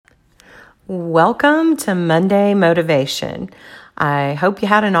Welcome to Monday Motivation. I hope you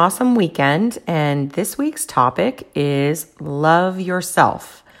had an awesome weekend, and this week's topic is love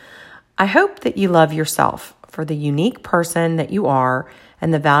yourself. I hope that you love yourself for the unique person that you are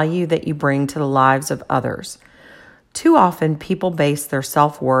and the value that you bring to the lives of others. Too often, people base their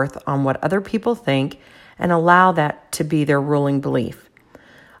self-worth on what other people think and allow that to be their ruling belief.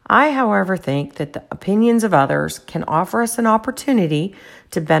 I, however, think that the opinions of others can offer us an opportunity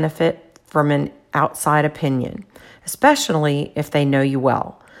to benefit from an outside opinion, especially if they know you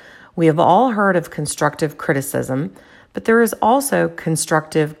well. We have all heard of constructive criticism, but there is also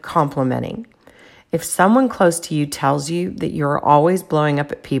constructive complimenting. If someone close to you tells you that you're always blowing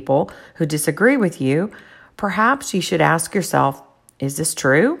up at people who disagree with you, perhaps you should ask yourself, is this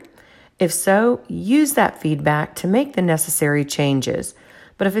true? If so, use that feedback to make the necessary changes.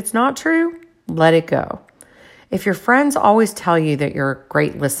 But if it's not true, let it go. If your friends always tell you that you're a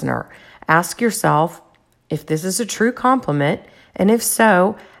great listener, ask yourself if this is a true compliment, and if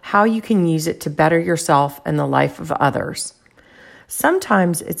so, how you can use it to better yourself and the life of others.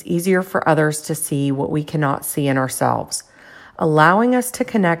 Sometimes it's easier for others to see what we cannot see in ourselves, allowing us to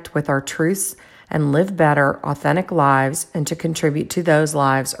connect with our truths and live better, authentic lives and to contribute to those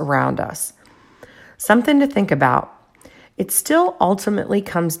lives around us. Something to think about. It still ultimately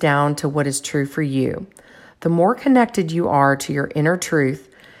comes down to what is true for you. The more connected you are to your inner truth,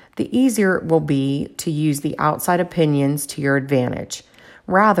 the easier it will be to use the outside opinions to your advantage,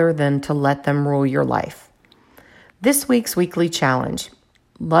 rather than to let them rule your life. This week's weekly challenge: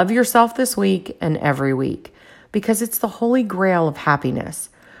 love yourself this week and every week, because it's the holy grail of happiness.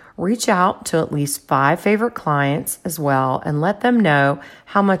 Reach out to at least 5 favorite clients as well and let them know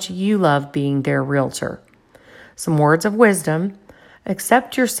how much you love being their realtor. Some words of wisdom: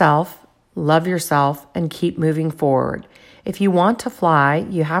 accept yourself, love yourself, and keep moving forward. If you want to fly,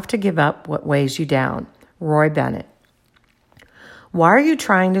 you have to give up what weighs you down. Roy Bennett. Why are you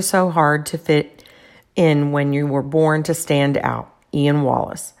trying so hard to fit in when you were born to stand out? Ian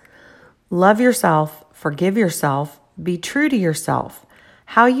Wallace. Love yourself, forgive yourself, be true to yourself.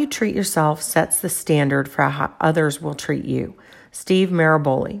 How you treat yourself sets the standard for how others will treat you. Steve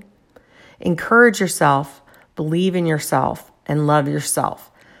Maraboli. Encourage yourself, believe in yourself, and love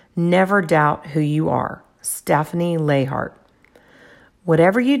yourself. Never doubt who you are. Stephanie Lahart.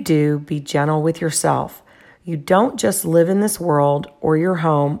 Whatever you do, be gentle with yourself. You don't just live in this world or your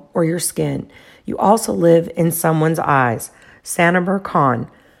home or your skin. You also live in someone's eyes. Sanabur Khan.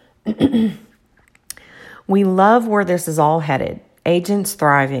 We love where this is all headed. Agents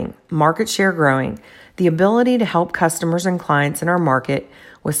thriving, market share growing, the ability to help customers and clients in our market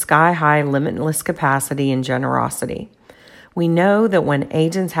with sky-high limitless capacity and generosity. We know that when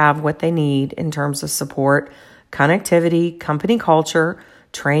agents have what they need in terms of support, connectivity, company culture,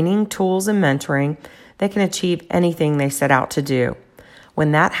 training, tools, and mentoring, they can achieve anything they set out to do.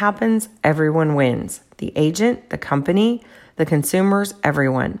 When that happens, everyone wins. The agent, the company, the consumers,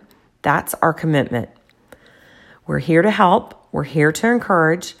 everyone. That's our commitment. We're here to help. We're here to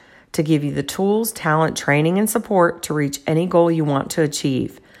encourage, to give you the tools, talent, training, and support to reach any goal you want to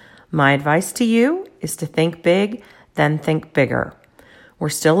achieve. My advice to you is to think big, then think bigger. We're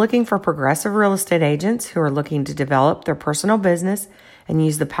still looking for progressive real estate agents who are looking to develop their personal business and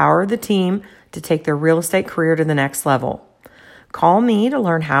use the power of the team to take their real estate career to the next level. Call me to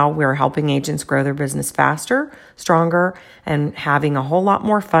learn how we're helping agents grow their business faster, stronger, and having a whole lot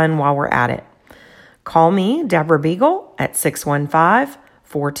more fun while we're at it. Call me, Deborah Beagle, at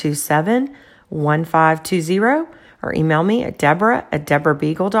 615-427-1520 or email me at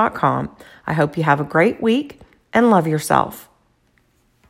deborah@deborahbeagle.com. I hope you have a great week and love yourself.